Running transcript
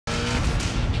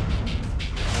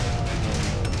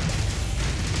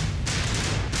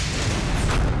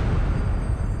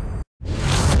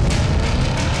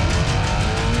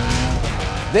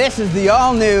This is the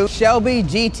all-new Shelby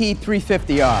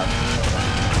GT350R.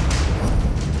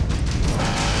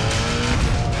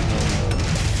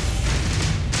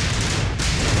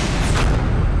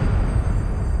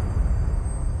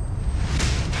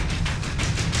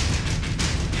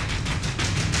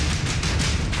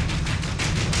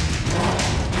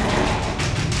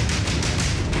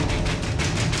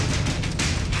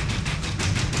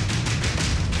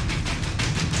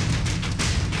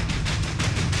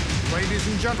 Ladies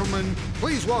and gentlemen,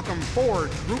 please welcome Ford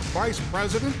Group Vice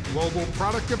President, Global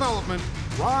Product Development,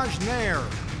 Raj Nair.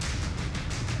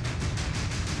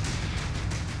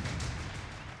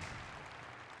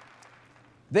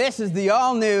 This is the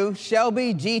all-new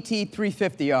Shelby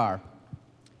GT350R.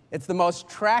 It's the most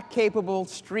track-capable,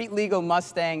 street-legal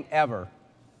Mustang ever.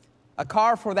 A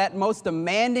car for that most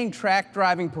demanding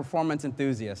track-driving performance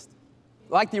enthusiast.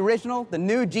 Like the original, the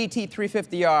new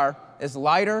GT350R is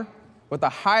lighter, with a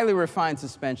highly refined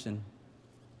suspension.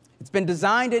 It's been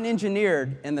designed and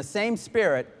engineered in the same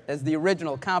spirit as the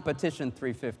original competition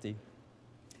 350,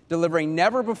 delivering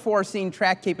never-before-seen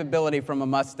track capability from a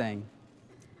Mustang,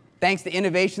 thanks to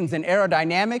innovations in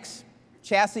aerodynamics,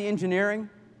 chassis engineering,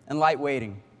 and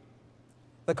lightweighting.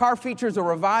 The car features a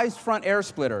revised front air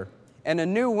splitter and a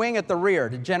new wing at the rear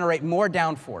to generate more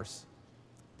downforce.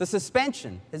 The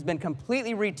suspension has been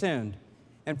completely retuned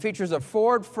and features a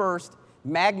Ford-first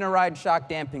Magna-Ride shock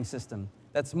damping system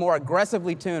that's more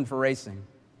aggressively tuned for racing.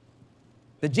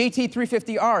 The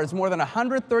GT350R is more than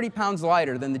 130 pounds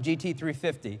lighter than the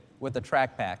GT350 with the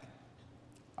track pack.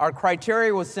 Our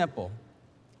criteria was simple.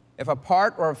 If a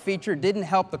part or a feature didn't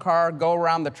help the car go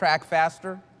around the track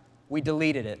faster, we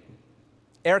deleted it.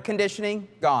 Air conditioning,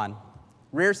 gone.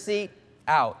 Rear seat,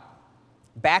 out.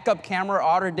 Backup camera,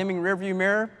 auto-dimming rearview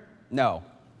mirror, no.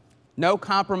 No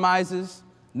compromises,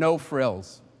 no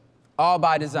frills. All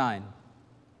by design.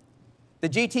 The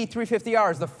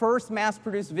GT350R is the first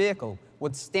mass-produced vehicle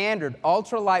with standard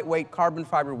ultra-lightweight carbon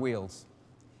fiber wheels.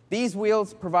 These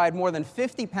wheels provide more than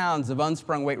 50 pounds of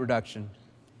unsprung weight reduction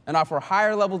and offer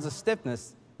higher levels of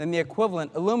stiffness than the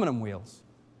equivalent aluminum wheels.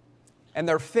 And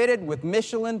they're fitted with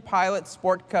Michelin Pilot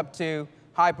Sport Cup 2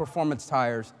 high-performance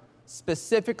tires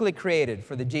specifically created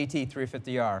for the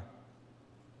GT350R.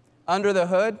 Under the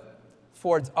hood,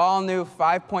 Ford's all-new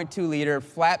 5.2-liter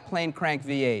flat plane crank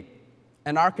V8,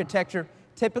 an architecture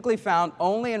typically found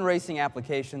only in racing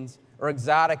applications or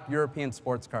exotic European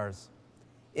sports cars.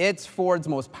 It's Ford's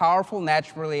most powerful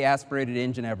naturally aspirated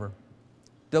engine ever,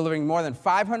 delivering more than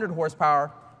 500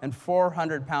 horsepower and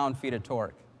 400 pound-feet of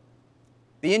torque.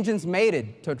 The engine's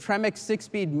mated to a Tremec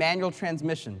 6-speed manual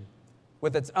transmission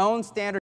with its own standard